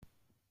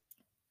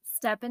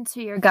Step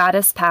into Your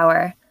Goddess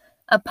Power,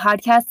 a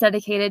podcast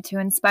dedicated to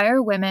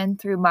inspire women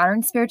through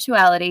modern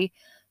spirituality,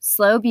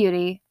 slow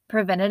beauty,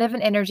 preventative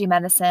and energy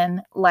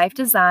medicine, life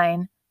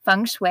design,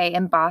 feng shui,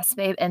 and boss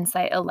babe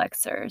insight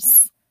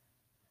elixirs.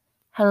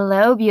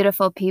 Hello,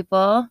 beautiful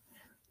people.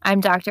 I'm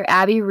Dr.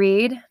 Abby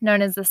Reed,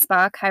 known as the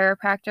Spa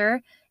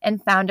Chiropractor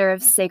and founder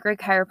of Sacred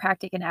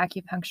Chiropractic and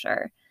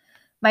Acupuncture.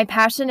 My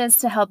passion is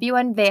to help you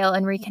unveil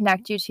and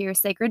reconnect you to your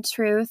sacred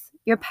truth,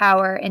 your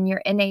power, and your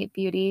innate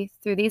beauty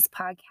through these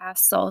podcast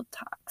soul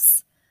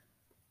talks.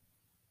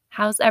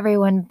 How's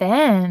everyone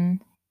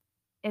been?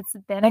 It's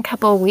been a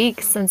couple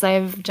weeks since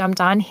I've jumped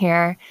on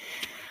here.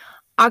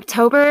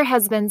 October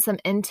has been some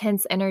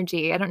intense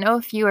energy. I don't know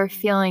if you are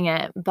feeling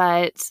it,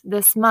 but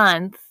this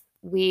month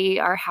we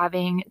are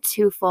having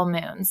 2 full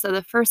moons. So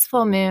the first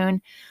full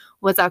moon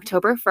was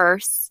October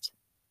 1st.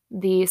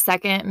 The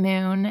second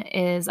moon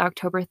is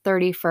October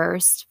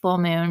 31st, full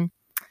moon,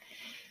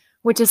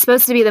 which is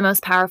supposed to be the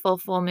most powerful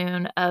full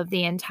moon of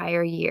the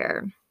entire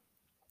year.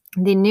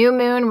 The new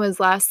moon was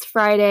last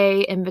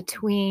Friday in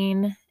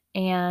between,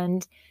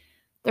 and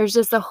there's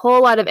just a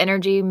whole lot of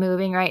energy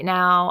moving right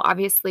now.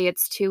 Obviously,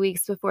 it's 2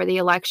 weeks before the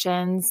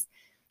elections.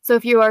 So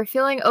if you are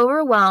feeling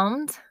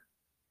overwhelmed,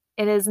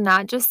 it is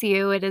not just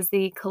you, it is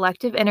the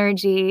collective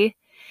energy.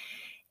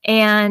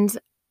 And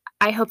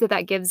I hope that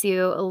that gives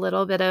you a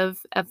little bit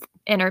of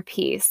inner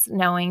peace,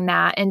 knowing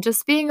that and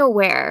just being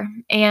aware.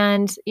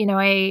 And,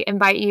 I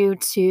invite you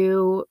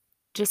to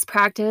just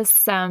practice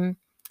some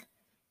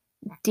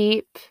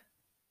deep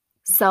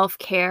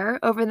self-care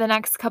over the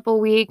next couple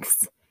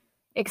weeks,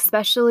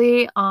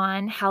 especially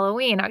on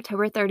Halloween,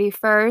 October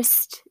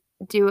 31st.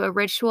 Do a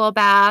ritual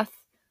bath.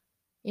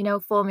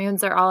 Full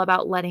moons are all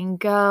about letting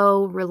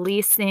go,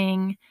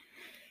 releasing.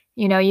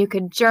 You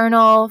could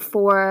journal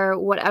for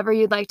whatever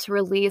you'd like to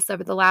release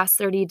over the last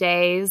 30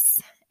 days.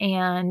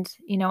 And,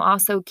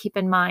 also keep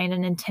in mind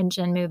an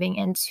intention moving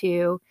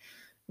into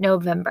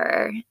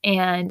November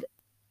and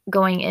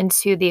going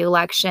into the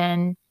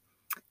election,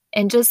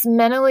 and just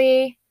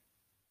mentally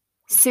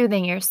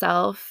soothing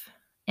yourself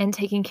and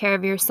taking care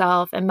of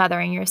yourself and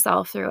mothering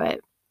yourself through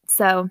it.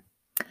 So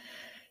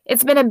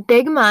it's been a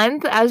big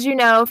month, as you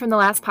know from the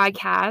last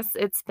podcast.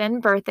 It's been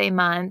birthday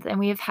month, and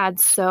we've had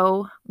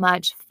so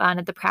much fun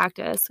at the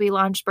practice. We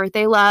launched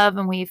Birthday Love,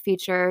 and we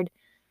featured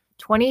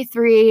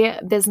 23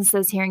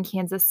 businesses here in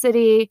Kansas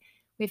City.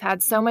 We've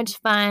had so much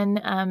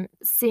fun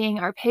seeing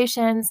our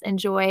patients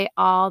enjoy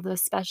all the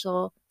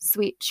special,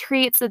 sweet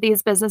treats that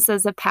these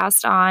businesses have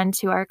passed on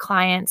to our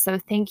clients. So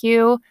thank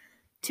you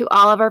to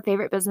all of our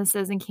favorite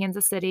businesses in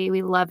Kansas City.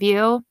 We love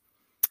you.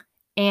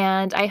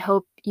 And I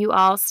hope you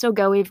all still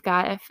go. We've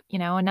got,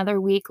 another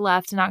week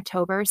left in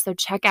October. So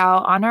check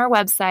out on our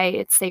website,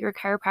 it's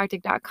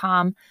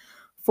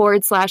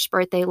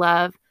sacredchiropractic.com/birthday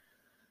love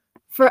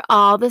for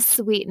all the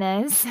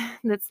sweetness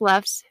that's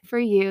left for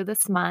you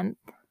this month.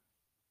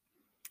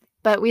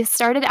 But we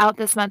started out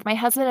this month. My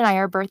husband and I,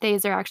 our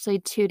birthdays are actually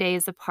 2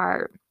 days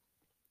apart.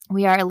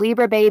 We are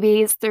Libra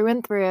babies through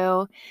and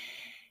through.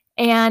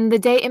 And the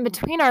day in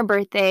between our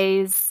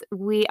birthdays,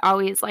 we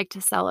always like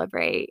to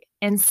celebrate.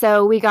 And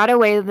so we got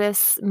away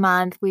this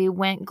month. We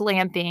went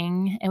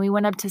glamping, and we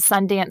went up to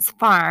Sundance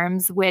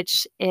Farms,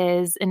 which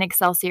is in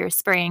Excelsior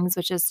Springs,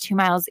 which is 2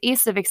 miles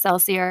east of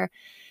Excelsior.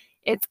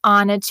 It's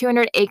on a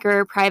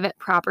 200-acre private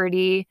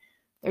property.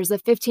 There's a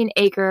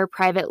 15-acre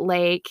private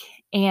lake,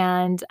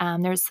 and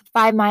there's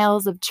 5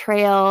 miles of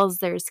trails.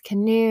 There's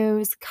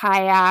canoes,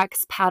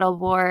 kayaks, paddle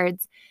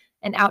boards,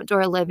 an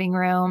outdoor living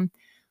room.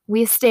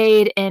 We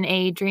stayed in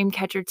a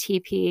Dreamcatcher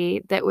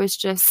teepee that was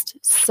just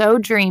so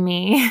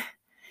dreamy,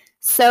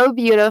 so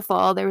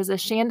beautiful. There was a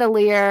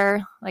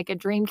chandelier, like a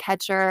dream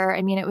catcher.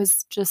 I mean, it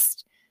was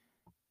just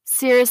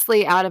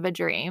seriously out of a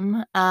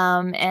dream.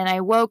 And I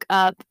woke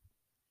up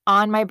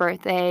on my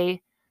birthday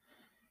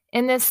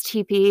in this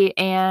teepee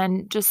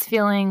and just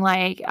feeling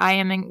like I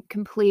am in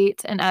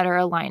complete and utter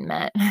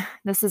alignment.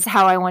 This is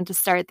how I want to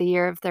start the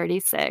year of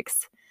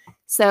 36.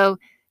 So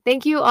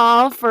thank you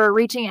all for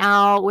reaching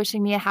out,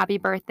 wishing me a happy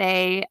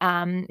birthday.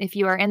 If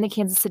you are in the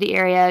Kansas City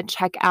area,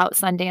 check out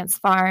Sundance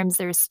Farms.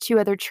 There's 2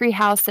 other tree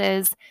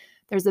houses.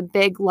 There's a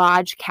big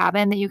lodge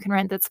cabin that you can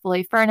rent that's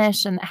fully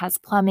furnished and that has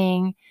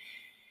plumbing.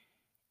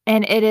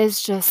 And it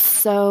is just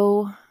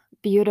so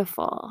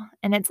beautiful.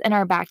 And it's in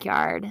our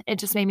backyard. It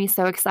just made me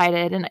so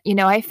excited. And,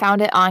 I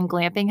found it on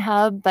Glamping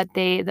Hub, but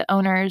the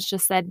owners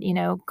just said,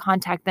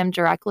 contact them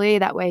directly.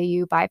 That way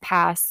you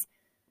bypass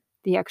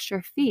the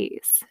extra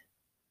fees.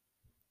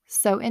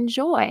 So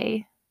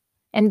enjoy.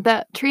 And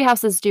the tree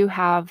houses do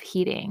have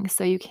heating,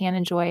 so you can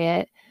enjoy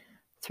it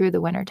through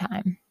the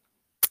wintertime.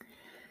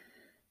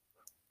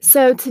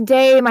 So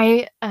today,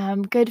 my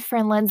good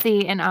friend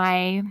Lindsay and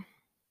I,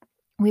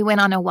 we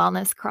went on a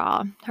wellness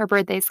crawl. Her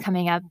birthday's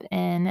coming up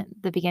in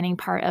the beginning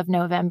part of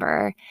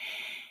November.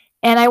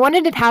 And I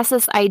wanted to pass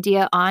this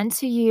idea on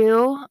to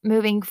you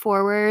moving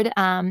forward.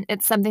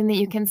 It's something that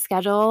you can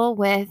schedule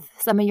with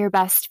some of your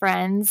best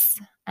friends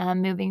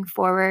moving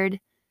forward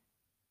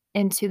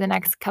into the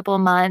next couple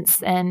of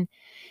months. And,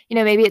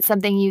 maybe it's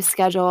something you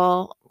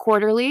schedule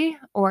quarterly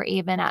or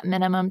even at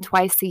minimum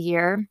twice a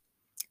year.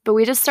 But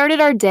we just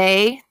started our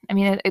day. I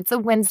mean, it's a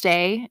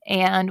Wednesday,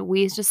 and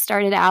we just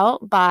started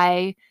out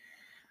by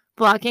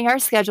blocking our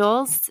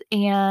schedules,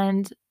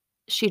 and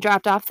she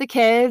dropped off the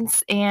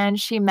kids and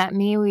she met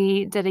me.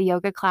 We did a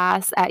yoga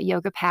class at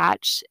Yoga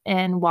Patch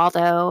in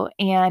Waldo,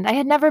 and I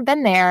had never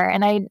been there,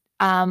 and I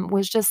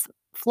was just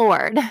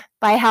floored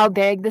by how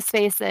big the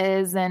space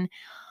is and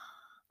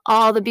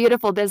all the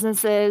beautiful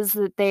businesses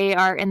that they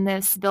are in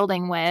this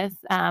building with.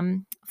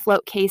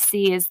 Float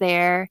KC is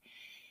there,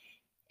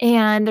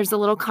 and there's a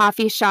little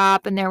coffee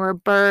shop, and there were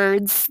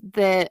birds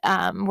that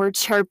were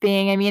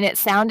chirping. I mean, it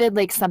sounded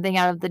like something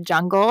out of the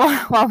jungle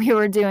while we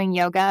were doing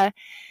yoga.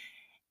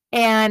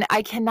 And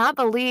I cannot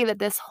believe that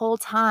this whole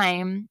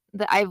time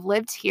that I've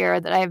lived here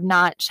that I have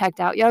not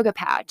checked out Yoga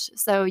Patch.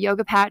 So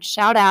Yoga Patch,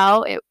 shout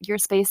out. Your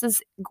space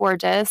is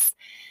gorgeous.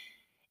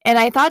 And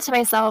I thought to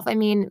myself, I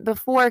mean,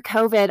 before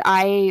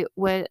COVID,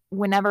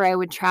 whenever I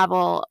would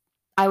travel,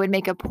 I would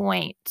make a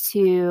point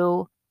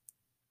to,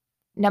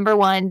 number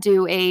one,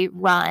 do a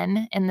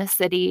run in the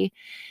city,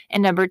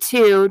 and number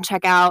two,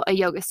 check out a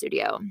yoga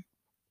studio.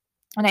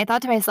 And I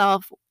thought to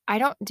myself, I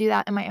don't do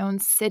that in my own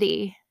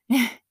city.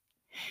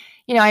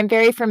 I'm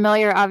very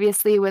familiar,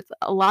 obviously, with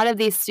a lot of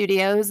these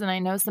studios, and I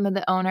know some of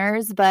the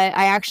owners, but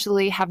I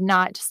actually have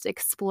not just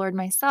explored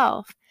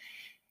myself.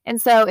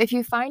 And so if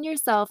you find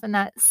yourself in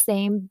that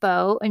same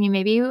boat, I mean,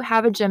 maybe you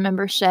have a gym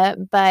membership,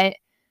 but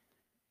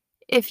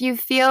if you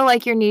feel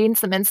like you're needing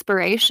some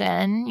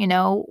inspiration,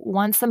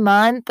 once a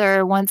month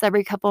or once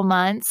every couple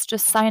months,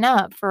 just sign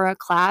up for a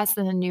class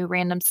in a new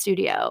random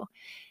studio.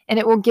 And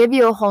it will give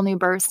you a whole new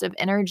burst of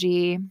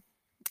energy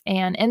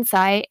and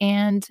insight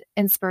and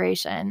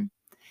inspiration.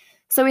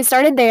 So we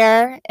started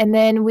there, and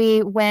then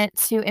we went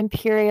to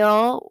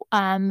Imperial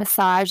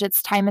Massage.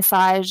 It's Thai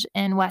massage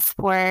in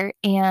Westport,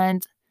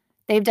 and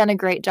they've done a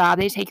great job.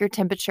 They take your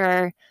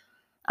temperature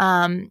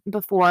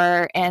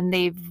before, and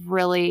they've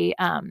really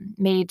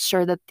made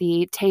sure that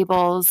the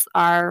tables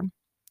are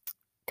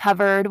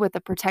covered with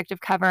a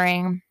protective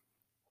covering.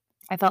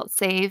 I felt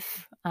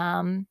safe.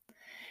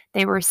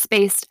 They were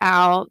spaced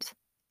out,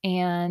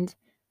 and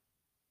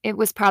it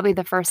was probably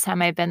the first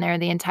time I've been there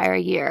the entire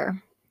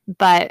year.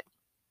 But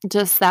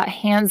just that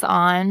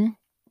hands-on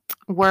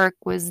work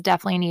was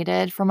definitely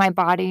needed for my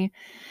body.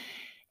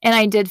 And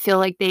I did feel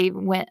like they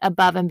went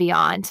above and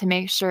beyond to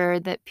make sure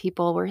that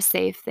people were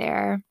safe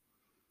there.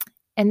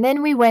 And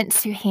then we went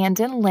to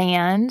Hand and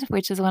Land,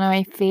 which is one of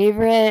my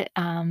favorite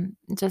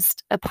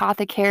just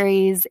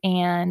apothecaries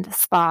and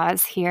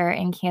spas here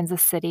in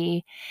Kansas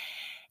City.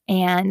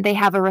 And they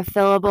have a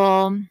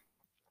refillable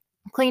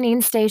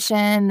cleaning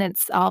station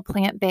that's all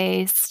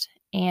plant-based,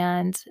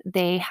 and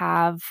they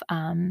have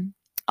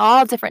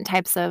all different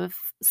types of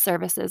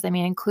services. I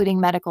mean,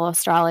 including medical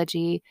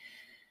astrology,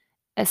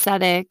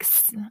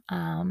 aesthetics,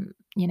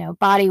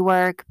 body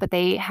work, but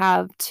they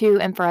have 2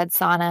 infrared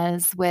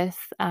saunas with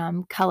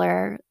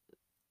color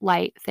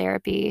light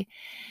therapy.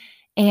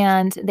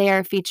 And they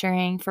are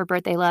featuring for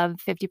Birthday Love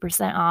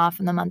 50% off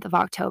in the month of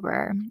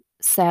October.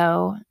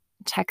 So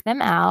check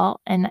them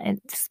out. And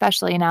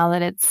especially now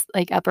that it's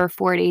like upper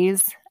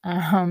 40s,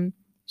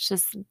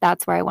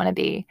 that's where I want to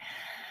be.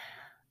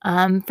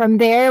 From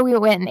there, we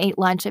went and ate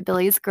lunch at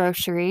Billy's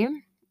Grocery.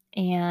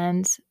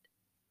 And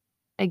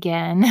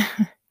again,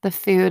 the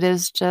food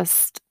is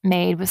just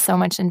made with so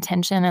much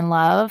intention and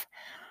love.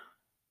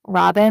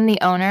 Robin, the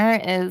owner,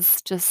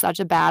 is just such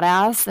a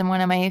badass and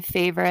one of my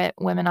favorite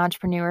women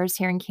entrepreneurs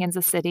here in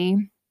Kansas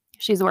City.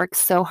 She's worked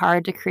so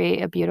hard to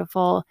create a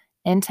beautiful,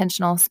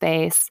 intentional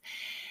space.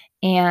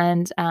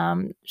 And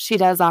she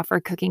does offer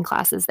cooking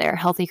classes there,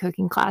 healthy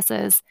cooking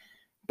classes.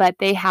 But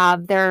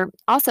they're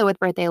also with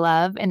Birthday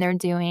Love, and they're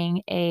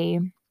doing a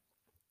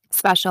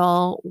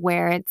special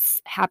where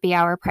it's happy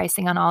hour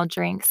pricing on all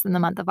drinks in the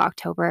month of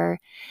October.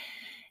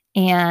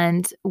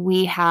 And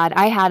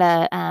I had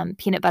a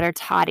peanut butter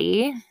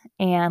toddy,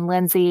 and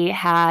Lindsay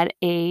had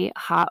a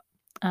hot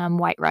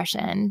white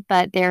Russian,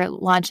 but they're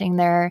launching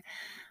their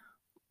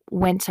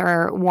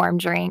winter warm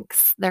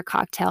drinks, their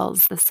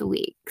cocktails this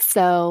week.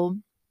 So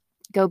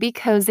go be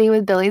cozy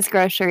with Billy's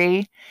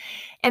Grocery.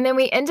 And then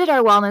we ended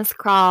our wellness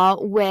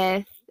crawl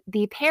with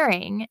the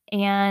pairing,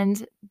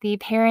 and the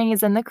pairing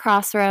is in the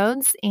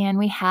Crossroads, and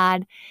we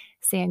had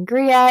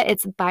sangria.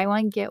 It's buy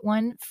one, get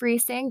one free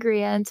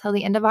sangria until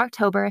the end of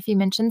October if you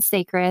mention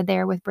Sacred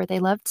there with Birthday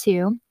Love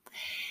too.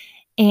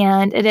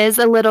 And it is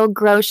a little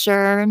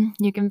grocer.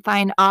 You can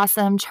find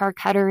awesome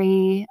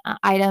charcuterie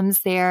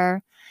items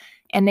there,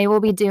 and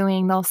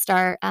they'll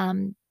start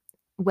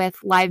with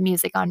live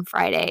music on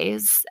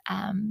Fridays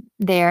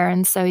there.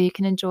 And so you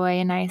can enjoy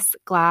a nice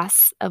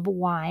glass of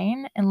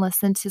wine and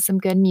listen to some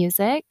good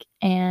music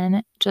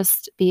and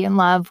just be in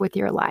love with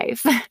your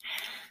life.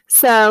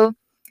 So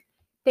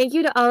thank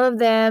you to all of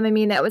them. I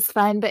mean, that was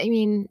fun, but I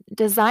mean,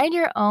 design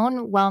your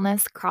own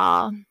wellness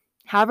crawl,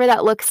 however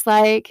that looks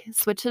like,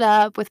 switch it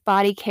up with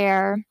body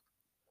care.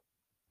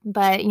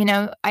 But,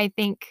 I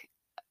think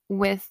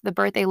with the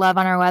Birthday Love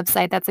on our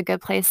website, that's a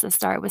good place to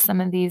start with some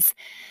of these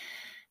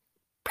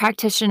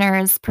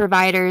practitioners,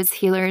 providers,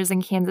 healers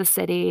in Kansas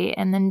City,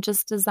 and then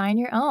just design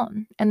your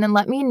own. And then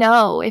let me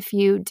know if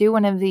you do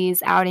one of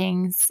these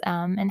outings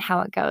and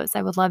how it goes.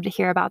 I would love to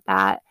hear about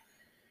that.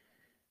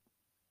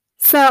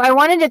 So I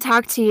wanted to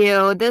talk to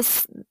you.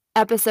 This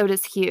episode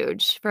is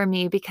huge for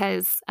me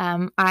because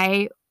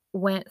I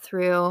went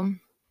through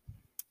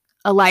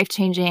a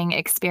life-changing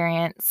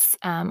experience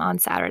on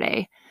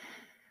Saturday.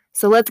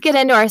 So let's get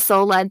into our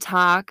soul-led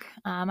talk.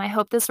 I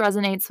hope this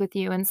resonates with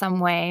you in some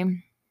way.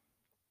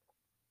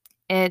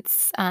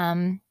 It's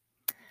on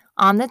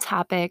the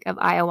topic of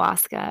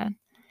ayahuasca.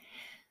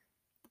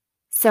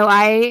 So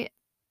I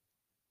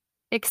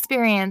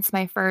experienced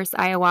my first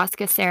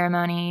ayahuasca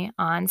ceremony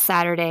on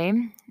Saturday.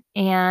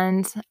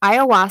 And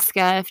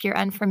ayahuasca, if you're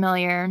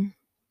unfamiliar,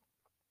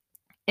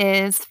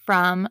 is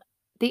from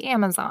the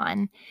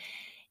Amazon.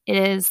 It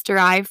is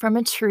derived from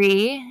a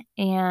tree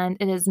and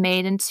it is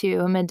made into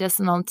a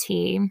medicinal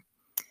tea.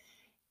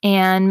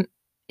 And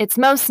it's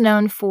most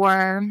known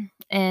for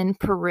in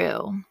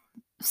Peru.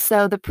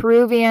 So the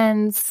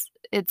Peruvians,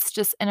 it's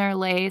just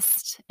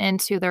interlaced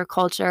into their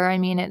culture. I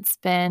mean, it's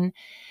been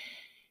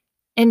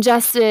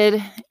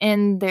ingested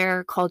in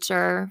their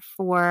culture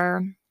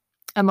for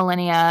a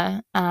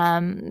millennia.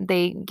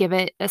 They give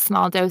it a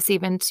small dose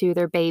even to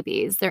their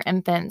babies, their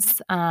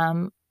infants,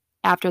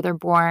 after they're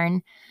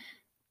born,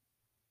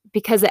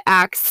 because it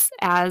acts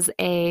as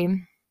a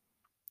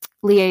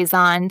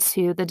liaison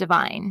to the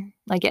divine.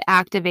 Like it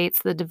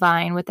activates the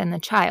divine within the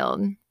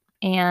child.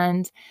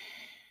 And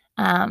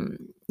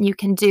you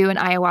can do an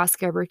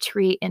ayahuasca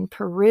retreat in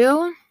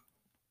Peru.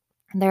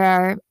 There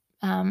are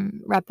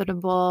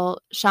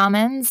reputable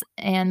shamans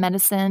and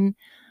medicine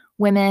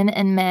women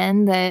and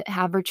men that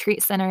have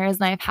retreat centers.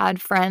 And I've had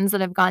friends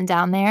that have gone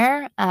down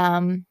there.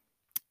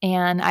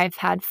 And I've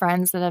had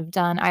friends that have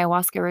done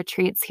ayahuasca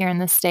retreats here in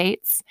the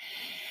States.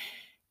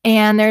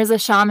 And there's a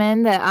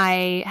shaman that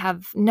I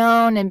have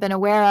known and been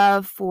aware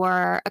of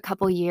for a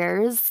couple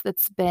years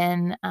that's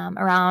been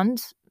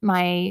around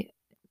my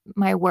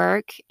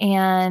work.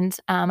 And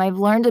I've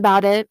learned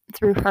about it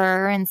through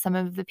her and some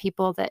of the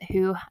people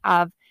who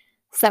have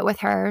sat with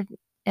her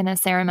in a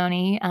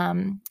ceremony.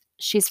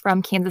 She's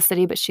from Kansas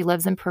City, but she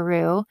lives in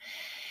Peru.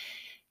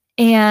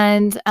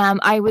 And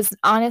I was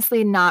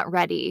honestly not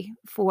ready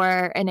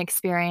for an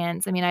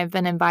experience. I mean, I've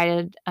been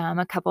invited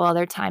a couple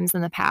other times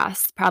in the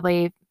past,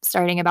 probably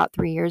starting about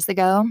 3 years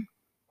ago.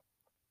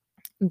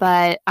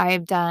 But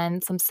I've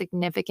done some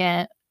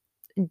significant,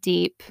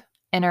 deep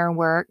inner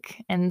work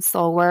and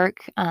soul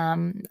work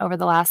over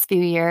the last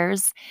few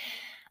years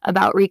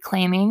about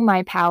reclaiming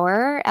my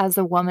power as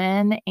a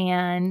woman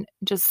and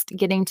just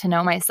getting to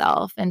know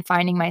myself and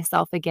finding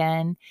myself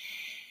again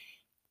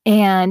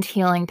and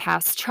healing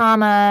past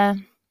trauma,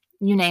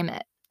 you name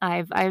it.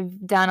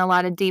 I've done a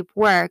lot of deep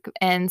work.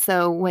 And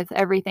so with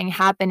everything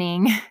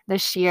happening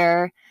this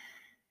year,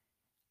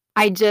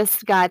 I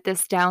just got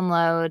this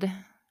download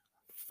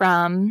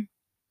from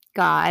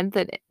God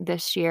that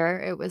this year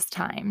it was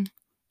time.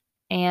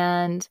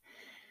 And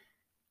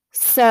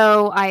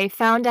so I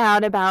found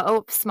out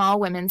about small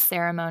women's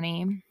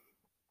ceremony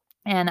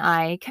and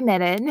I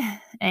committed.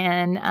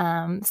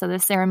 And so the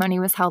ceremony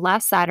was held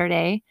last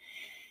Saturday.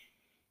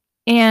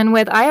 And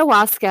with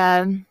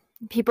ayahuasca,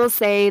 people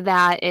say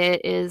that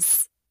it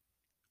is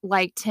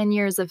like 10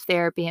 years of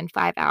therapy in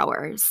 5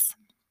 hours.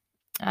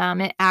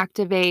 It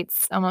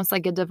activates almost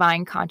like a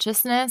divine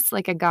consciousness,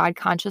 like a God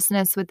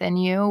consciousness within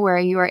you, where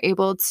you are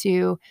able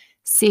to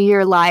see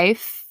your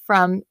life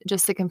from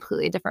just a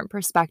completely different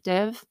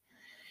perspective.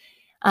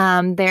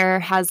 There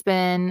has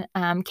been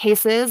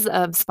cases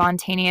of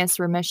spontaneous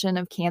remission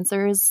of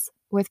cancers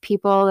with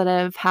people that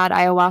have had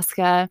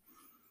ayahuasca.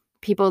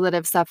 People that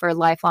have suffered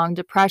lifelong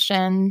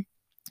depression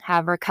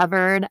have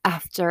recovered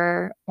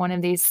after one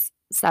of these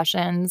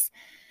sessions.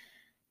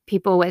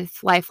 People with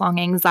lifelong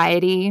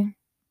anxiety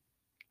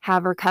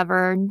have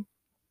recovered.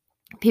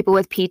 People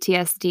with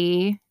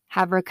PTSD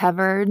have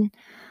recovered.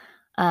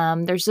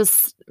 There's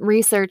just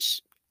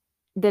research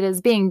that is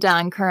being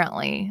done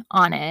currently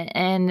on it.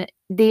 And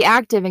the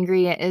active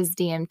ingredient is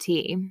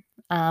DMT,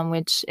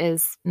 which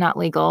is not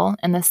legal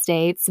in the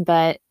States,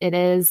 but it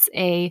is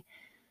a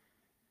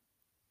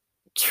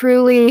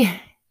truly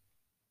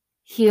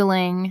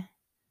healing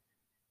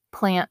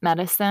plant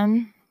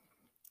medicine,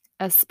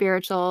 a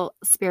spiritual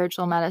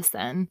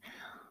medicine.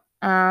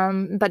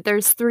 But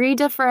there's 3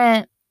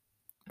 different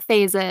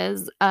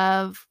phases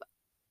of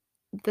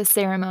the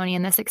ceremony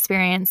and this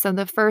experience. So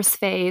the first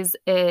phase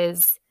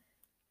is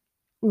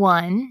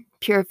 1,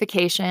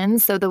 purification.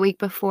 So the week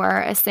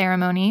before a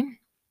ceremony,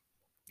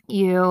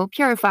 you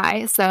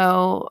purify.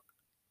 So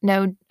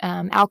no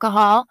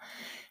alcohol,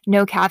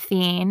 no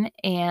caffeine,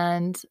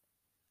 and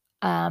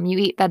you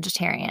eat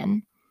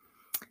vegetarian.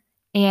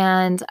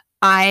 And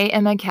I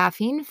am a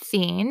caffeine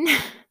fiend.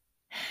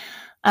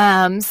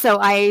 So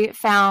I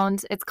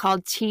found it's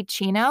called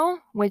Tea-Chino,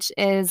 which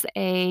is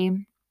a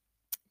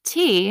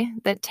tea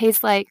that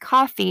tastes like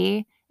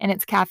coffee and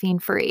it's caffeine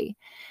free.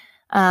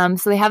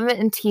 So they have it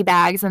in tea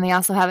bags and they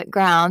also have it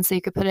ground. So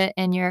you could put it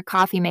in your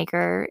coffee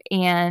maker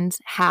and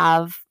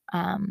have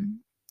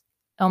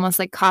almost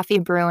like coffee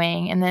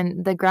brewing. And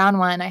then the ground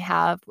one I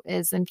have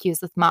is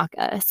infused with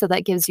maca. So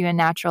that gives you a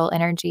natural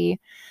energy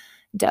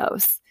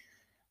dose.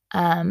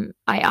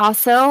 I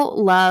also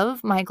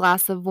love my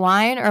glass of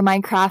wine or my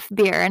craft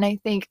beer. And I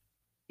think,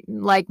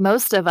 like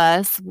most of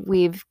us,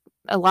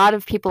 a lot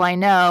of people I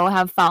know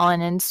have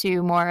fallen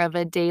into more of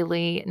a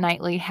daily,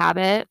 nightly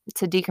habit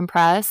to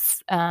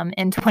decompress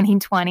in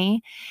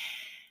 2020.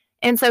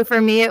 And so for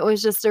me, it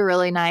was just a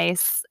really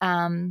nice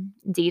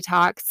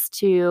detox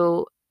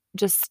to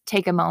just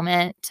take a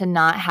moment to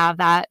not have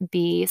that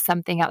be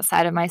something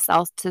outside of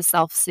myself to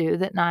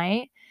self-soothe at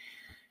night.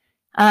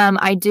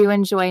 I do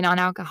enjoy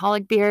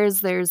non-alcoholic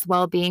beers. There's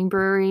Well-Being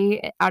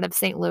Brewery out of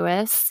St.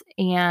 Louis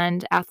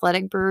and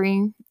Athletic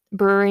Brewery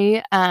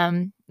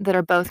that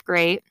are both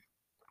great.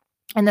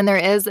 And then there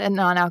is a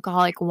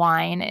non-alcoholic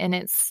wine, and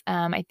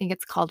I think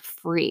it's called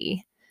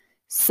Free.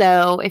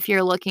 So if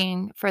you're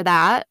looking for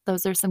that,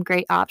 those are some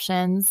great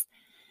options.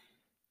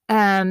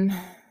 And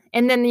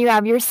then you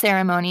have your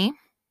ceremony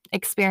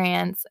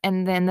experience,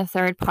 and then the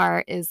third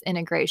part is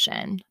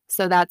integration.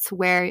 So that's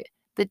where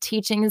the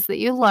teachings that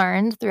you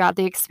learned throughout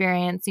the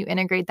experience, you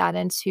integrate that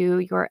into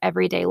your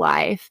everyday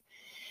life.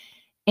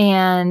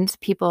 And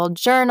people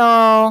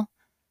journal,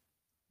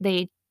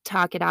 they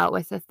talk it out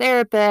with a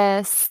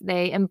therapist,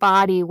 they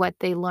embody what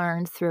they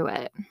learned through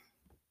it.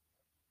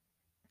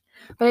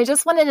 But I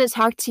just wanted to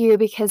talk to you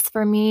because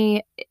for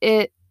me,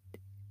 it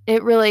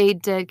really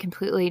did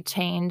completely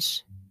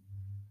change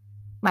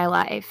my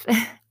life.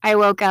 I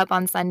woke up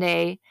on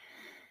Sunday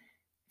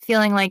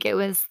feeling like it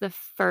was the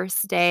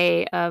first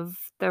day of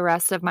the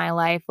rest of my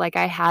life, like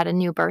I had a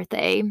new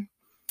birthday.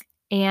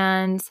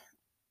 And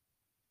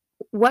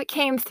what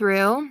came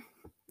through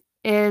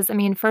is,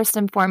 first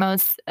and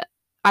foremost,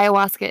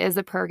 ayahuasca is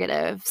a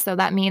purgative. So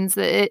that means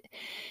that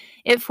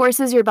it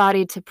forces your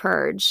body to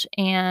purge.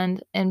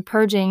 And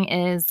purging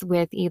is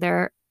with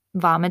either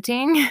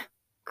vomiting,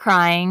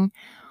 crying,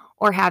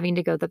 or having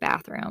to go to the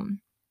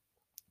bathroom.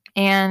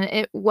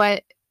 And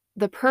what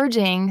the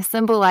purging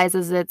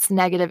symbolizes, its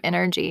negative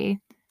energy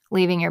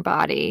leaving your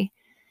body.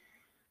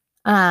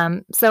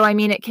 So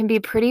it can be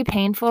pretty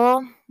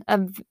painful,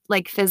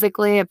 like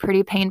physically a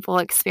pretty painful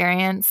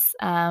experience.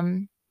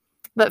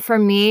 But for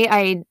me,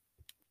 I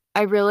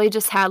really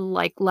just had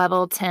like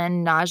level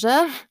 10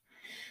 nausea,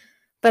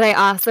 but I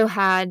also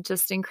had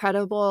just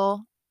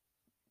incredible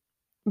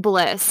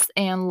bliss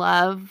and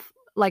love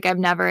like I've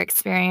never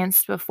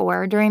experienced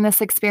before during this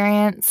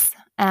experience.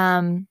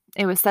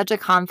 It was such a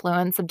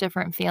confluence of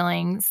different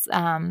feelings.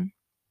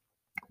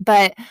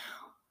 But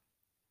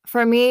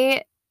for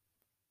me,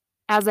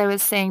 as I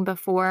was saying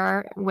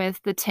before,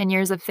 with the 10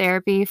 years of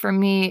therapy, for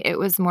me, it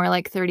was more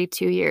like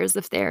 32 years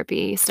of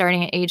therapy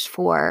starting at age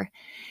 4.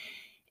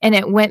 And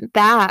it went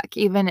back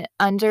even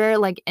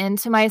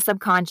into my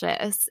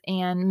subconscious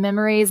and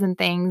memories and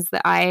things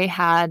that I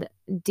had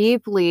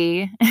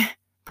deeply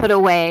put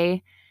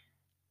away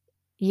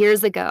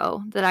years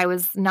ago that I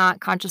was not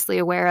consciously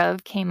aware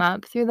of came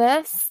up through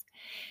this.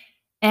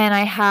 And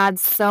I had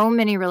so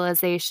many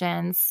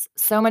realizations,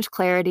 so much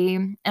clarity.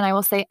 And I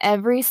will say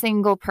every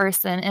single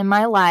person in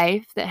my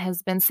life that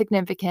has been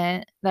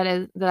significant,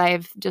 that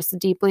I've just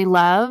deeply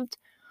loved,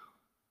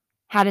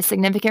 had a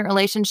significant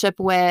relationship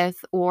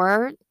with,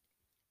 or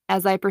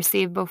as I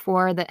perceived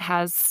before, that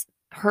has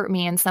hurt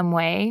me in some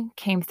way,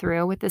 came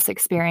through with this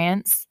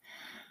experience.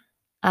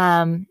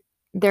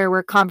 There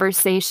were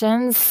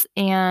conversations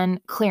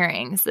and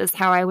clearings, is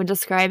how I would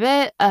describe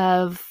it,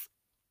 of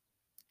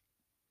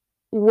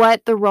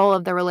what the role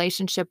of the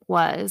relationship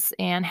was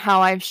and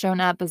how I've shown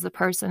up as a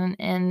person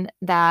in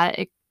that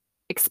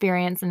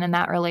experience and in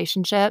that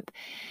relationship.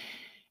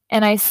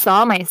 And I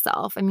saw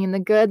myself,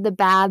 the good, the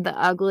bad, the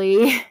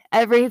ugly,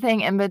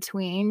 everything in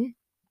between.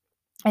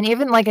 And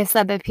even, like I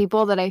said, the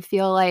people that I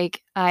feel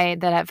like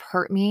that have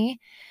hurt me,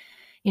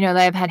 that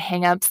I've had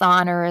hangups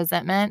on or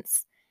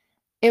resentments,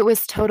 it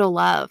was total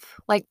love,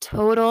 like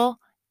total,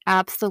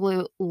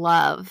 absolute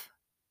love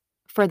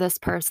for this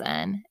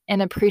person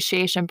and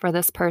appreciation for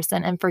this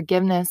person and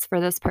forgiveness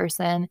for this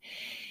person.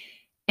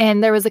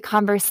 And there was a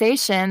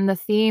conversation. The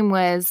theme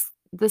was,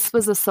 this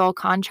was a soul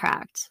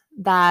contract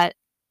that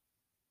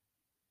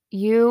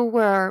you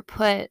were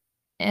put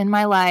in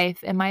my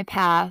life, in my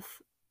path,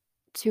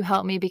 to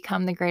help me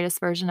become the greatest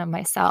version of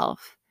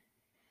myself.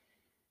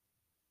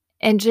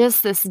 And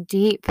just this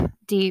deep,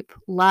 deep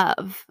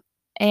love.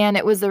 And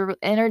it was an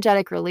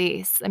energetic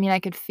release. I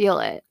could feel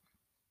it.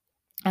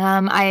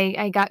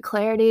 I got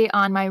clarity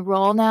on my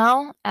role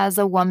now as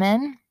a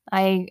woman.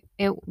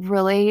 It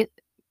really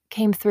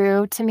came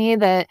through to me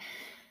that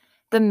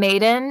the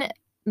maiden,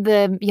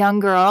 the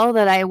young girl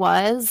that I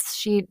was,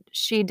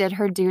 she did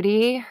her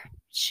duty.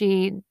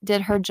 She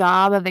did her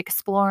job of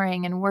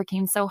exploring and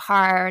working so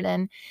hard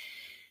and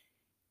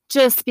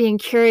just being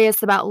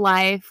curious about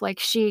life. Like,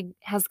 she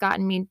has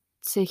gotten me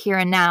to here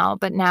and now,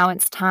 but now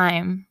it's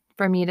time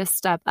for me to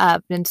step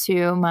up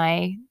into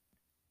my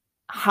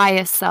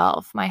highest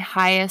self, my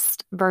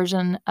highest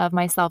version of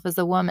myself as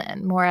a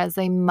woman, more as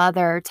a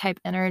mother type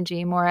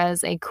energy, more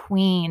as a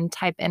queen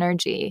type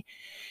energy.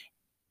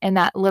 And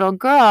that little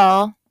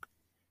girl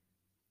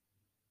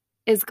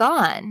is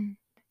gone.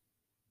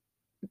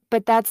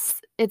 But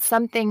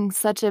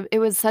it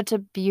was such a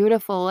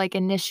beautiful like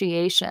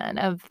initiation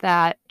of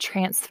that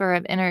transfer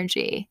of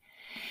energy.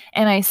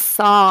 And I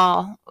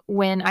saw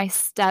when I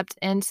stepped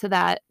into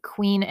that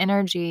queen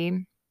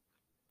energy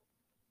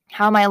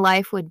how my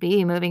life would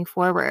be moving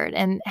forward.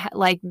 And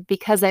like,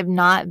 because I've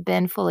not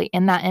been fully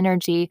in that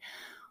energy,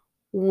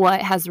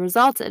 what has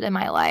resulted in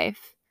my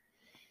life.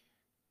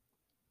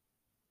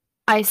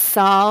 I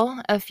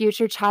saw a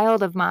future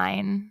child of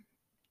mine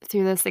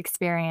through this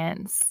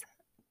experience,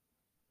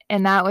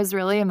 and that was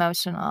really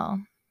emotional.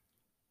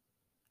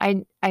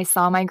 I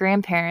saw my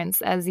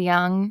grandparents as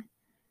young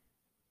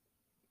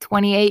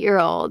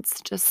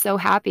 28-year-olds, just so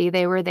happy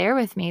they were there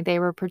with me. They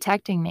were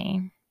protecting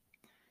me.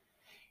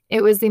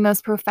 It was the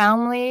most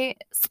profoundly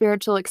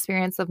spiritual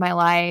experience of my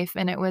life,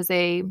 and it was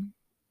a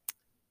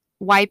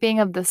wiping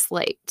of the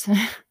slate.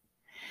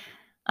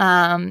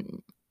 I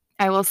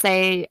will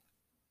say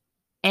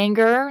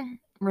anger,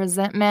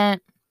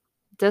 resentment,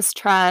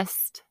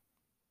 distrust,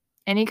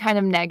 any kind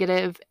of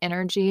negative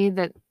energy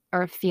that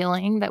or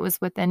feeling that was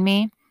within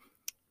me,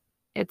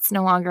 it's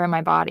no longer in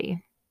my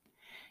body.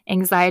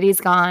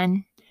 Anxiety's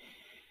gone.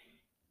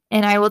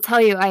 And I will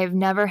tell you, I have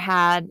never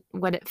had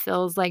what it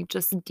feels like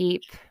just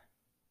deep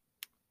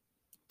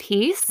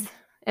peace.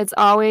 It's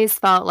always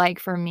felt like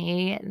for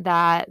me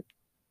that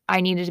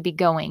I needed to be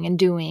going and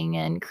doing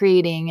and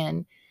creating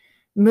and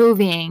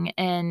moving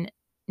and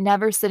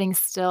never sitting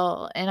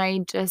still. And I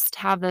just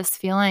have this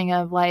feeling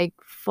of like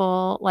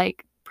full,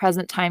 like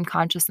present time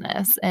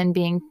consciousness and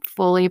being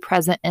fully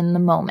present in the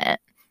moment.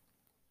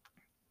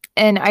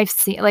 And I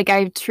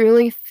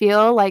truly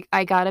feel like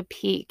I got a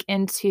peek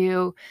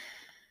into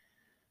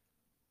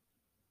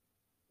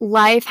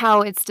life,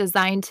 how it's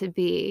designed to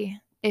be,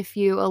 if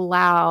you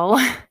allow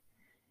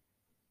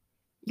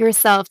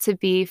yourself to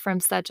be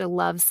from such a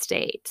love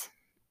state.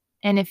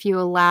 And if you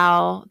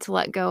allow to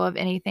let go of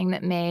anything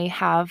that may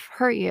have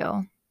hurt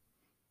you.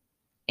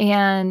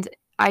 And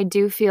I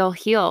do feel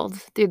healed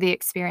through the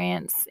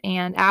experience.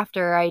 And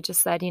after, I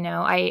just said, in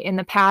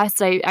the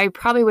past, I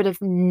probably would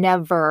have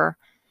never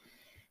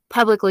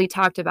publicly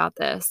talked about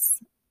this.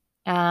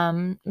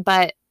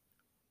 But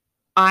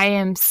I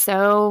am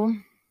so,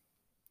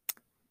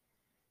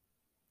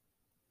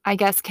 I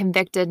guess,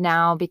 convicted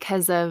now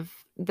because of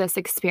this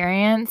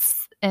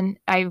experience. And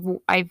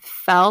I've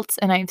felt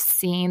and I've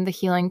seen the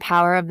healing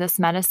power of this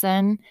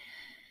medicine,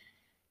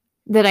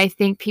 that I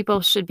think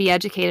people should be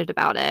educated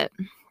about it.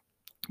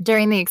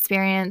 During the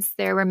experience,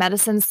 there were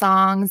medicine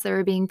songs that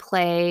were being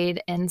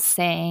played and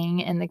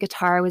sang, and the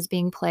guitar was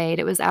being played.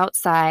 It was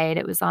outside.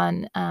 It was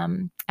on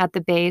at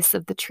the base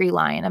of the tree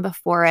line of a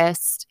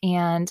forest,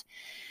 and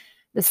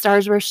the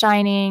stars were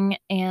shining,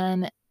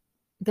 and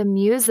the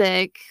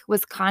music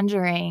was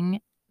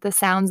conjuring the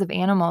sounds of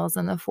animals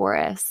in the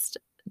forest.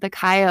 The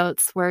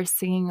coyotes were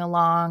singing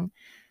along.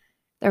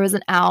 There was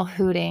an owl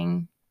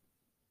hooting.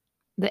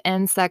 The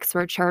insects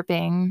were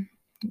chirping.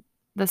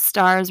 The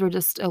stars were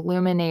just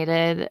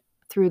illuminated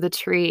through the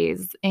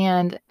trees.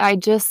 And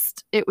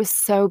it was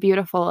so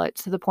beautiful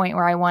to the point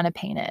where I want to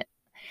paint it.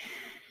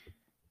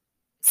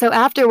 So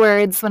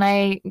afterwards, when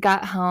I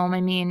got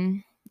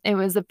home, it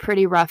was a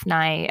pretty rough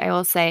night. I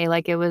will say,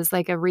 like, it was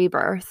like a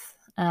rebirth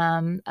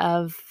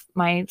of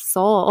my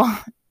soul.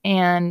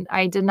 And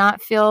I did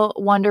not feel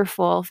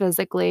wonderful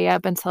physically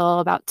up until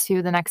about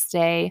 2 the next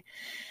day.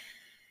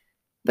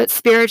 But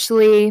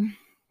spiritually,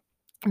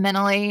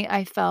 mentally,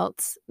 I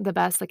felt the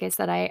best, like I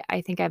said,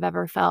 I think I've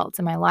ever felt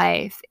in my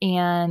life,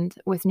 and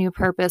with new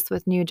purpose,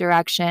 with new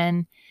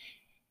direction,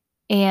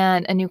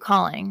 and a new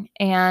calling.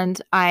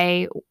 And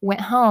I went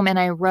home and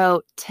I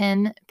wrote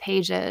 10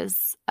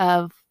 pages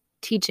of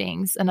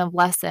teachings and of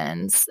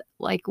lessons,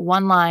 like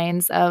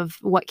one-liners of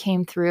what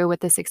came through with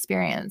this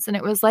experience. And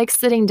it was like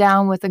sitting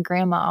down with a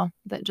grandma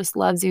that just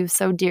loves you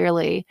so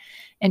dearly,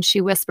 and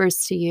she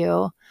whispers to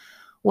you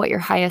what your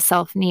highest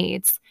self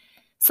needs.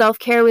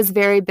 Self-care was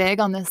very big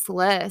on this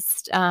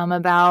list,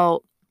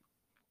 about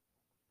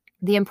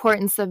the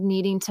importance of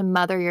needing to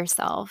mother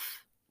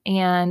yourself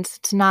and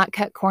to not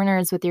cut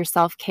corners with your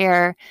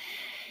self-care.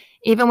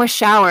 Even with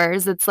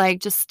showers, it's like,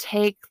 just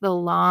take the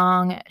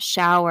long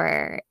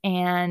shower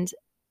and,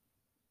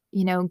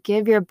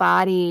 give your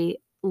body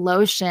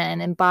lotion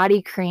and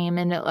body cream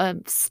and a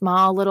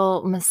small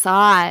little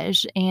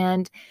massage,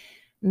 and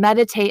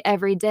meditate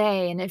every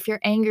day. And if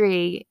you're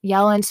angry,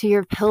 yell into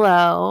your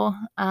pillow.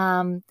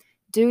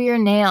 Do your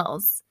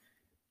nails,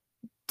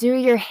 do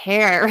your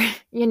hair,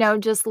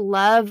 just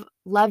love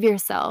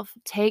yourself.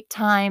 Take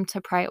time to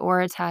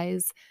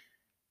prioritize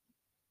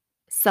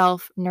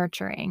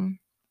self-nurturing.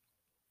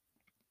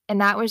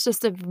 And that was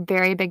just a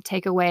very big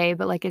takeaway.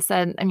 But like I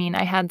said,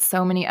 I had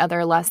so many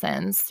other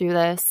lessons through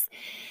this.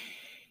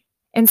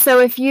 And so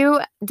if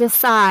you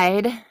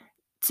decide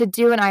to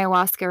do an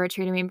ayahuasca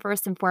retreat,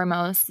 first and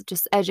foremost,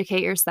 just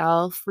educate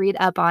yourself, read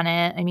up on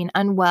it.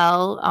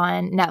 Unwell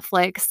on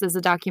Netflix is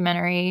a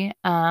documentary.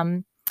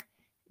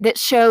 that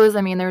shows,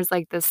 I mean, there's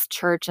like this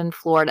church in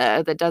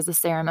Florida that does a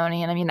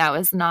ceremony. And I mean, that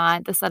was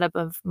not the setup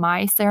of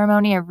my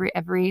ceremony.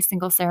 Every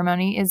single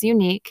ceremony is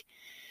unique.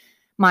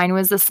 Mine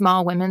was a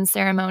small women's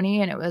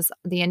ceremony, and it was,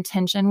 the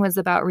intention was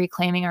about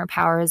reclaiming our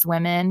power as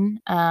women.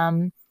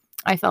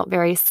 I felt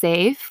very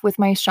safe with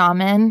my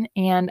shaman,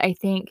 and I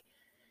think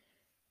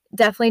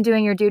definitely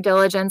doing your due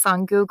diligence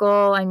on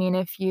Google. I mean,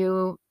 if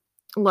you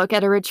look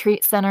at a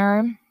retreat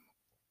center,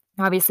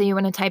 obviously you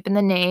want to type in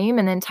the name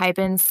and then type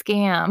in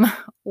scam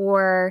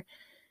or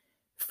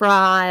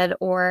fraud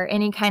or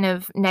any kind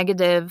of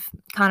negative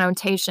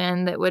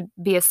connotation that would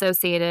be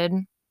associated,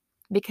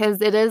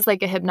 because it is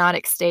like a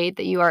hypnotic state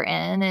that you are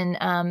in,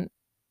 and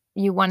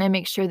you want to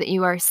make sure that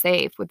you are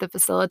safe with the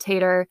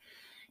facilitator,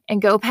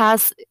 and go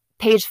past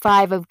page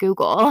 5 of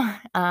Google.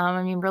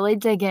 I mean, really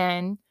dig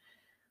in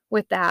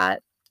with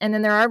that. And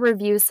then there are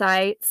review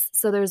sites.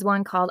 So there's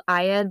one called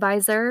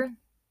iAdvisor,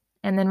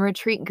 and then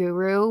Retreat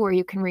Guru, where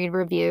you can read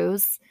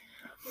reviews.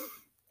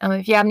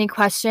 If you have any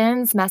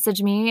questions,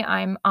 message me.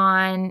 I'm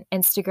on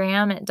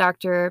Instagram at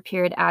Dr.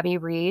 Abby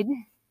Reed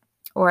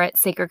or at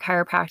Sacred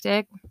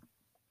Chiropractic,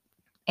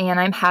 and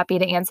I'm happy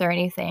to answer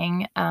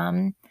anything.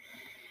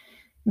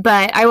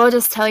 But I will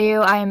just tell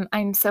you,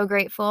 I'm so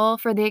grateful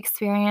for the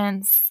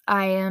experience.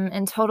 I am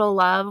in total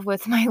love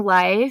with my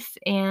life,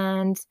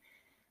 and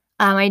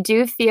I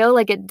do feel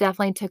like it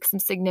definitely took some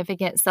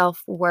significant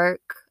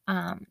self-work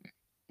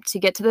to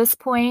get to this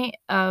point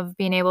of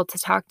being able to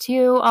talk to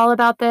you all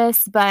about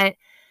this. But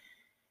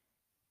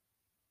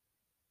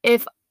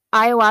if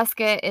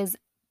ayahuasca is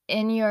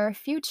in your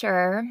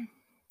future,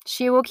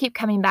 she will keep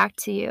coming back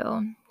to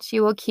you.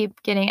 She will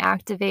keep getting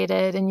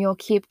activated, and you'll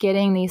keep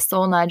getting these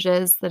soul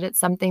nudges that it's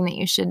something that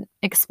you should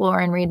explore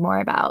and read more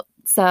about.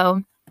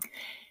 So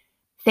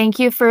thank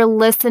you for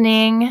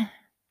listening,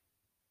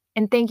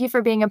 and thank you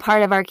for being a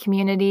part of our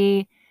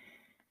community.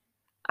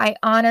 I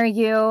honor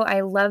you.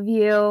 I love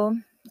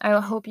you. I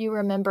hope you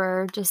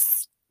remember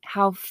just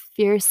how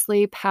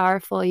fiercely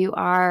powerful you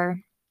are,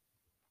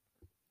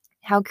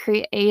 how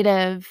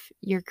creative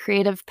your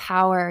creative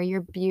power,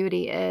 your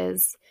beauty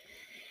is.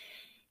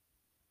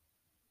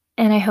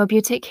 And I hope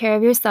you take care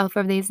of yourself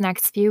over these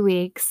next few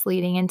weeks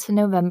leading into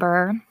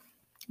November.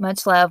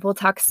 Much love. We'll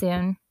talk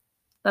soon.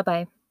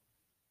 Bye-bye.